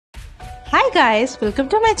Hi guys, welcome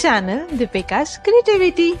to my channel Dipika's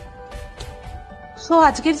Creativity. So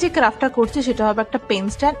আজকের যে ক্রাফটটা করছি সেটা হবে একটা পেন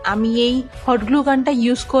স্ট্যান্ড। আমি এই হট গ্লু গানটা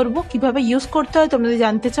ইউজ করব। কিভাবে ইউজ করতে হয় তোমরা যদি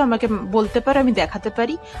জানতে চাও আমাকে বলতে পারো, আমি দেখাতে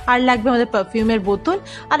পারি। আর লাগবে আমাদের পারফিউমের বোতল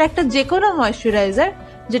আর একটা যে কোনো ময়শ্চারাইজার,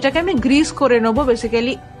 যেটাকে আমি গ্রিস করে নেবো,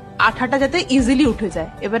 বেসিক্যালি আঠাটা যাতে ইজিলি উঠে যায়।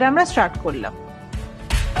 এবারে আমরা স্টার্ট করলাম।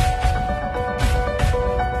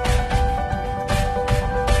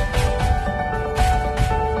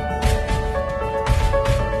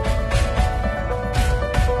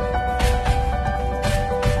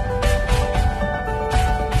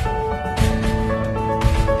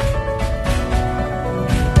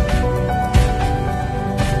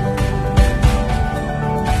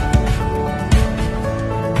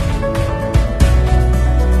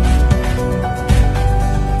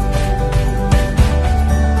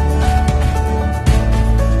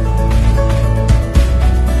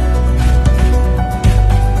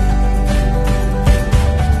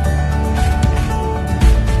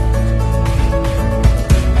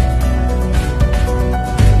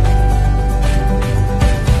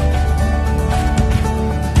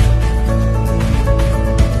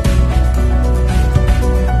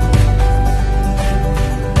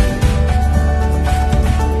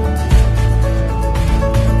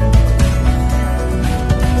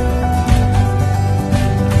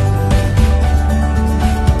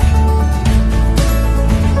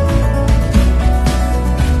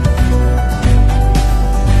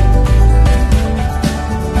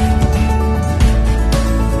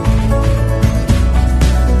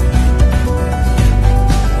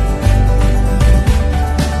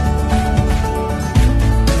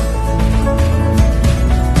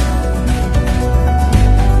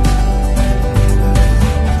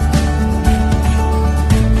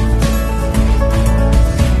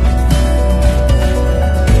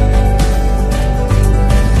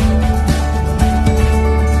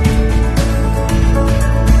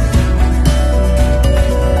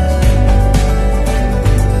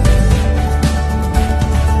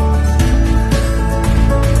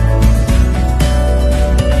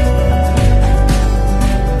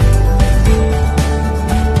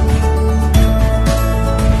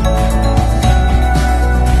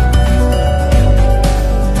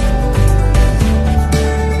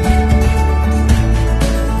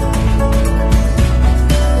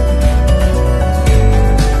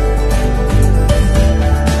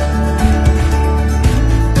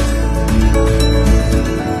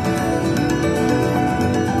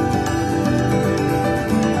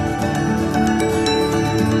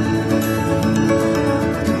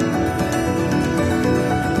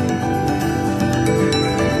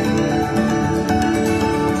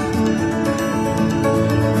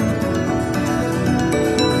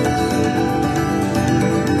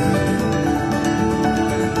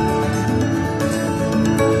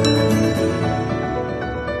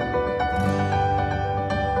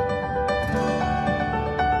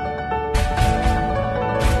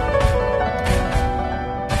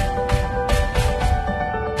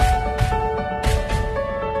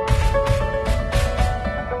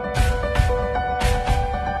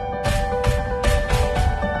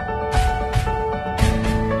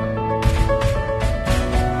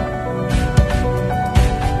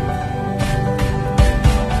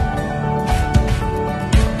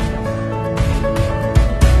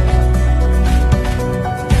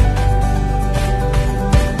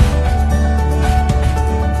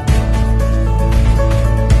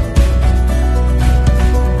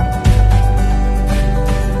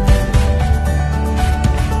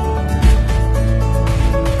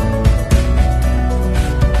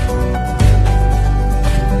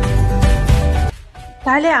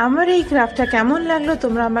 তাহলে আমার এই ক্রাফটটা কেমন লাগলো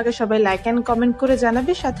তোমরা আমাকে সবাই লাইক এন্ড কমেন্ট করে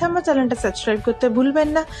জানাবে। সাথে আমার চ্যানেলটা সাবস্ক্রাইব করতে ভুলবেন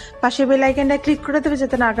না। পাশে বেল আইকনটা ক্লিক করে দেবে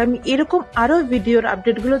যাতে না আগামী এরকম আরো ভিডিওর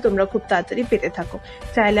আপডেটগুলো তোমরা খুব তাড়াতাড়ি পেতে থাকো।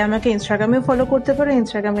 চাইলে আমাকে ইনস্টাগ্রামেও ফলো করতে পারো,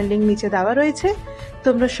 ইনস্টাগ্রামের লিঙ্ক নিচে দেওয়া রয়েছে।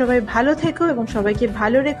 তোমরা সবাই ভালো থেকো এবং সবাইকে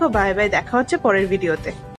ভালো রেখো। বাই বাই, দেখা হচ্ছে পরের ভিডিওতে।